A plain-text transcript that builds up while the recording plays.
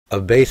A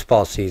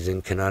baseball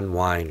season can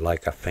unwind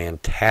like a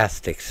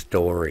fantastic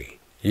story,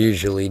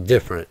 usually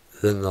different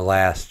than the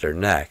last or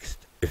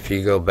next. If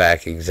you go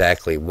back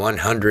exactly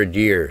 100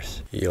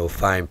 years, you'll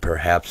find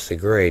perhaps the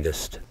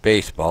greatest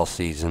baseball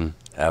season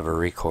ever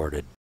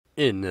recorded.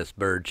 In this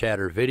Bird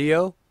Chatter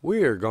video,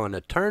 we are going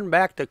to turn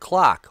back the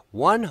clock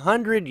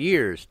 100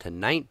 years to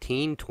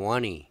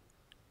 1920.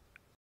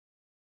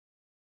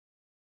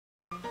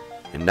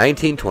 In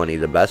 1920,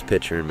 the best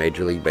pitcher in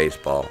Major League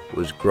Baseball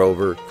was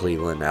Grover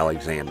Cleveland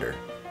Alexander.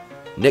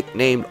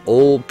 Nicknamed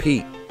Old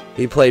Pete,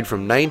 he played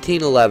from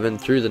 1911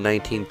 through the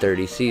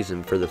 1930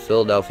 season for the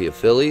Philadelphia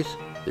Phillies,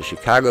 the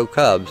Chicago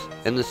Cubs,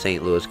 and the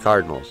St. Louis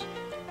Cardinals.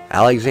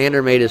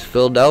 Alexander made his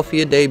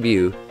Philadelphia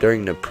debut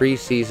during the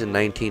preseason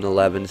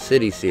 1911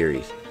 City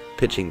Series,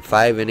 pitching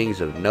 5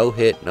 innings of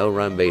no-hit,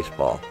 no-run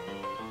baseball.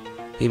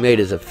 He made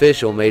his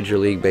official Major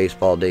League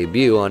Baseball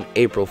debut on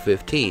April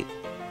 15th.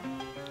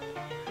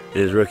 In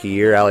his rookie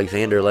year,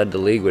 Alexander led the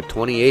league with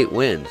 28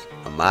 wins,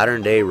 a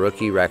modern-day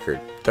rookie record,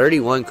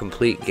 31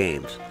 complete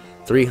games,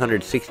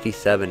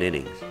 367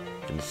 innings,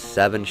 and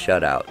 7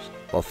 shutouts,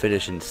 while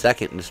finishing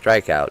second in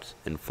strikeouts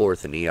and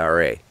fourth in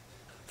ERA.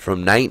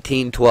 From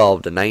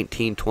 1912 to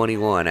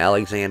 1921,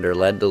 Alexander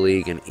led the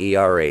league in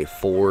ERA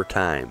 4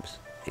 times,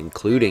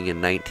 including in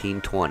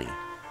 1920.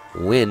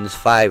 Wins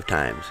 5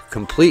 times,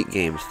 complete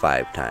games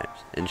 5 times,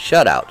 and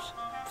shutouts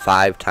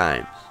 5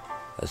 times.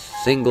 A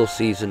single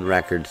season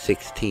record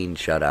 16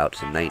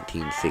 shutouts in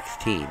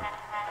 1916.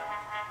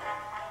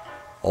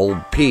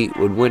 Old Pete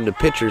would win the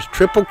pitcher's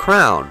Triple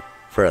Crown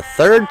for a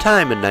 3rd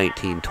time in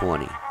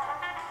 1920.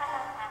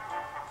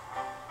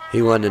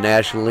 He won the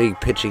National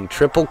League pitching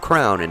Triple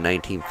Crown in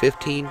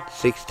 1915,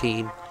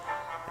 16,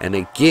 and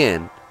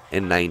again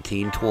in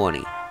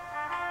 1920.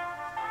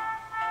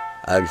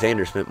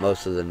 Alexander spent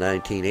most of the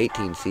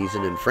 1918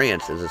 season in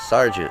France as a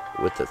sergeant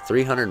with the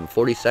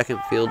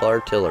 342nd Field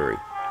Artillery.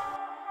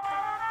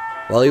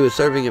 While he was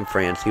serving in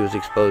France, he was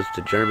exposed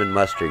to German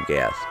mustard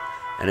gas,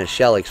 and a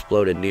shell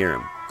exploded near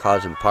him,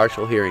 causing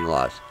partial hearing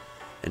loss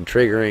and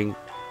triggering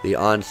the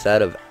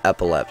onset of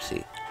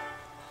epilepsy.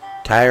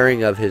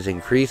 Tiring of his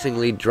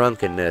increasingly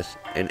drunkenness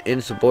and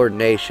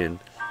insubordination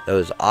that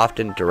was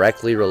often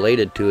directly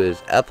related to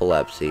his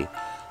epilepsy,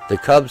 the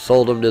Cubs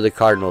sold him to the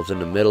Cardinals in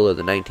the middle of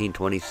the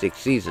 1926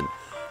 season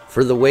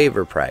for the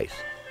waiver price.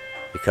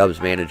 The Cubs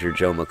manager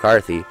Joe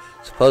McCarthy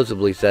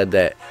supposedly said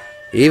that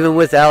even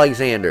with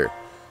Alexander,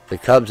 the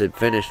Cubs had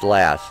finished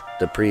last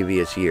the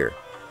previous year,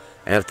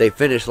 and if they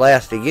finished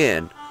last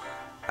again,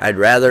 I'd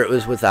rather it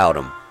was without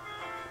him.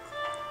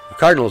 The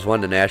Cardinals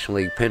won the National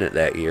League pennant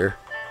that year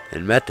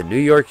and met the New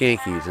York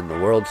Yankees in the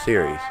World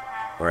Series,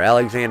 where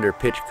Alexander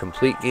pitched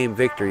complete game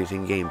victories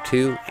in Game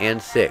 2 and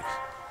 6.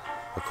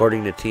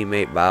 According to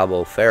teammate Bob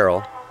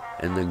O'Farrell,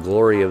 in the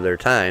glory of their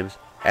times,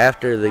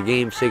 after the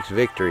Game 6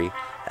 victory,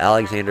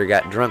 Alexander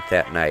got drunk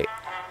that night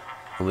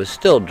and was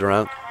still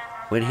drunk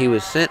when he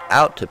was sent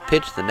out to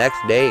pitch the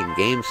next day in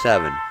Game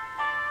 7.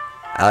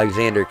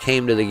 Alexander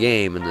came to the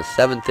game in the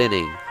 7th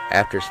inning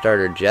after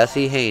starter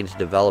Jesse Haynes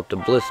developed a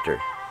blister,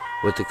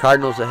 with the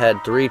Cardinals ahead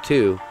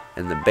 3-2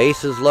 and the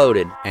bases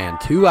loaded and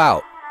 2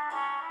 out.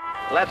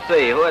 Let's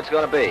see who it's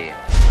going to be.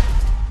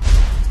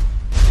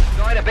 It's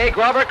going to be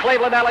Grover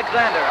Cleveland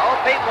Alexander. Old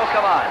Pete will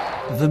come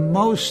on. The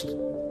most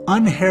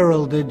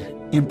unheralded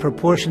in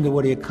proportion to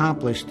what he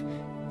accomplished,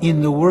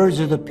 in the words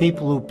of the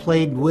people who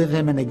played with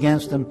him and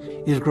against him,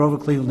 is Grover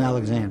Cleveland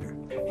Alexander.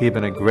 He had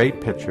been a great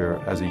pitcher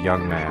as a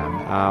young man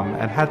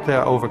and had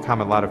to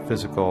overcome a lot of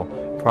physical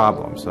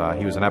problems.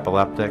 He was an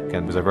epileptic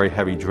and was a very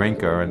heavy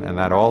drinker, and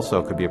that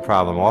also could be a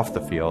problem off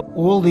the field.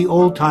 All the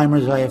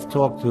old-timers I have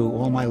talked to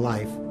all my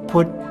life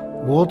put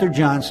Walter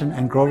Johnson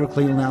and Grover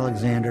Cleveland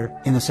Alexander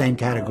in the same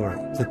category,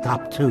 the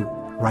top 2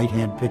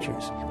 right-hand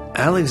pitchers.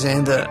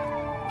 Alexander,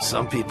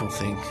 some people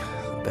think,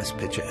 best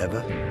pitcher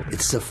ever. It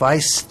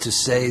suffice to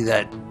say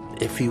that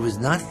if he was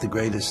not the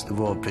greatest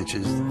of all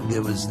pitchers,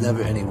 there was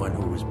never anyone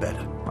who was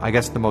better. I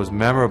guess the most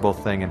memorable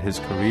thing in his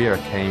career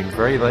came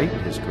very late in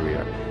his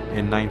career,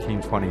 in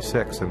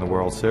 1926 in the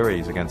World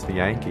Series against the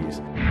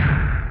Yankees.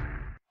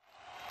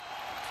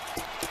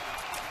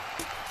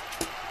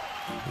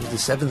 The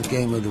 7th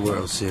game of the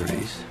World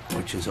Series,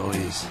 which is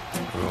always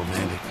a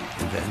romantic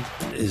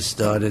event, is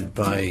started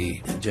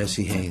by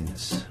Jesse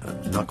Haynes, a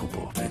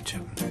knuckleball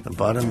pitcher. At the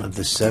bottom of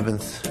the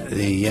 7th,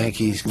 the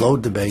Yankees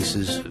load the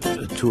bases,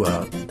 2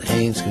 out.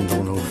 Haynes can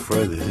go no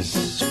further.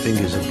 His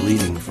fingers are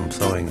bleeding from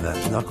throwing that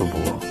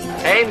knuckleball.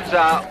 Haynes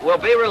will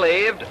be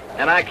relieved,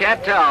 and I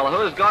can't tell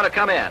who's going to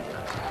come in.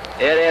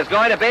 It is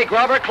going to be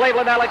Grover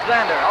Cleveland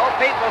Alexander. Old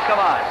Pete will come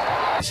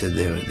on. He said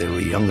there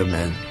were younger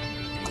men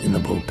in the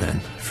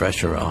bullpen,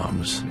 fresher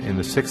arms. In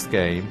the 6th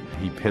game,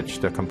 he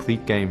pitched a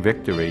complete game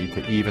victory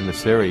to even the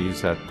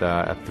series at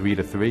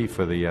 3-3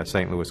 for the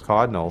St. Louis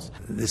Cardinals.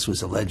 This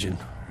was a legend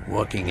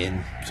walking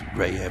in. It's a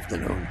gray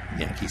afternoon,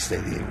 Yankee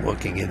Stadium,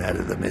 walking in out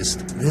of the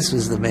mist. This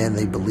was the man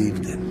they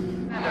believed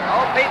in.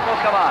 Old Pete will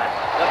come on.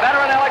 The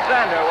veteran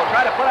Alexander will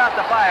try to put out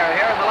the fire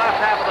here in the last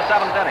half of the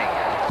 7th inning.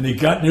 And he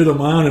got near the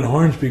mound, and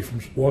Hornsby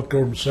walked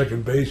over from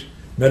second base,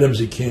 met him as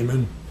he came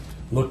in.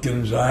 looked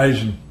in his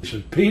eyes and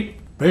said, "Pete,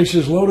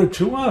 bases loaded,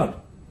 2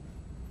 out.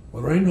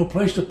 Well, there ain't no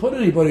place to put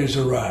anybody as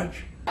a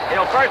Raj."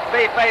 He'll first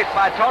be faced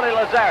by Tony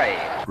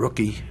Lazzari.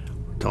 Rookie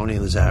Tony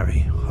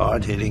Lazzari,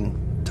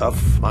 hard-hitting,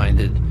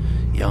 tough-minded,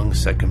 young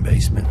second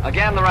baseman.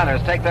 Again, the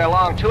runners take their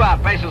long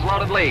 2-out bases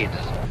loaded leads.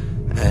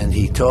 And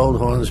he told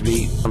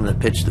Hornsby, "I'm going to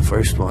pitch the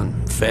first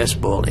one,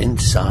 fastball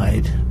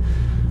inside,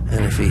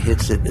 and if he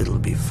hits it, it'll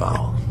be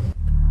foul."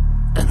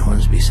 And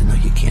Hornsby said, "No,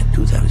 you can't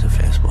do that as a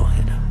fastball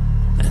hitter."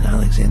 And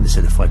Alexander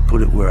said, "If I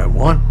put it where I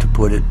want to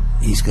put it,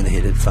 he's going to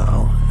hit it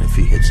foul if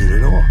he hits it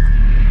at all."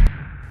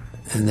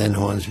 And then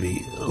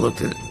Hornsby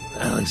looked at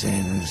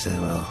Alexander and said,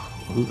 "Well,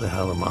 who the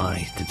hell am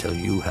I to tell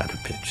you how to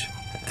pitch?"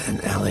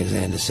 And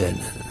Alexander said,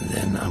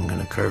 "Then I'm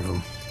going to curve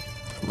him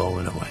low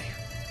and away.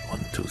 1,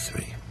 2,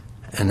 3.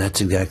 And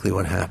that's exactly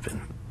what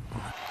happened.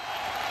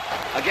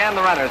 Again,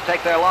 the runners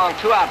take their long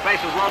 2-out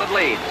bases loaded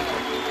leads.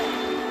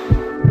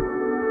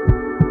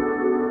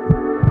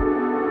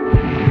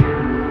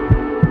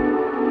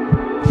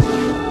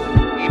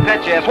 He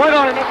pitches. Swung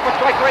on and missed for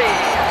strike 3.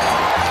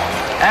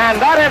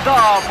 And that is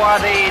all for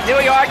the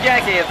New York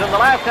Yankees in the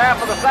last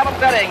half of the 7th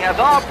inning, as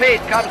All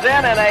Pete comes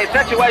in a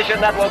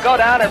situation that will go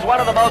down as one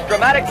of the most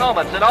dramatic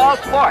moments in all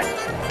sports,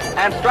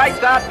 and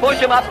strikes out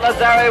push-him-up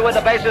Lazzari with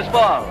the bases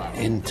full.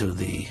 Into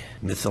the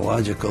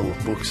mythological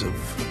books of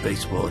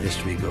baseball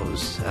history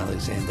goes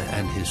Alexander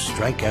and his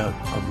strikeout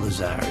of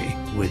Lazzari,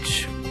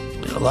 which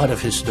a lot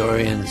of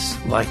historians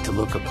like to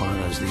look upon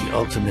as the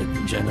ultimate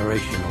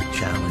generational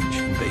challenge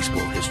in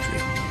baseball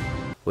history.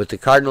 With the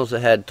Cardinals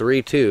ahead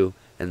 3-2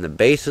 and the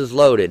bases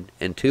loaded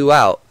and 2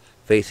 out,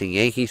 facing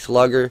Yankee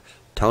slugger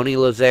Tony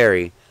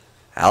Lazzari,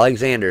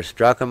 Alexander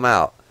struck him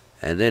out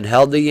and then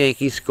held the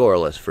Yankees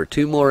scoreless for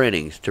 2 more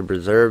innings to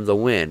preserve the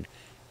win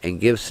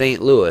and give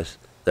St. Louis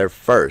their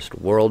first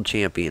world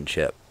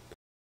championship.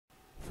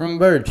 From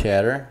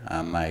BirdChatter,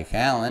 I'm Mike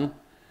Allen.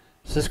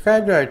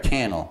 Subscribe to our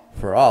channel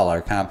for all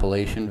our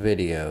compilation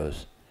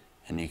videos,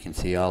 and you can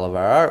see all of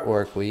our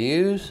artwork we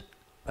use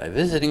by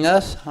visiting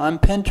us on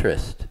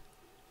Pinterest.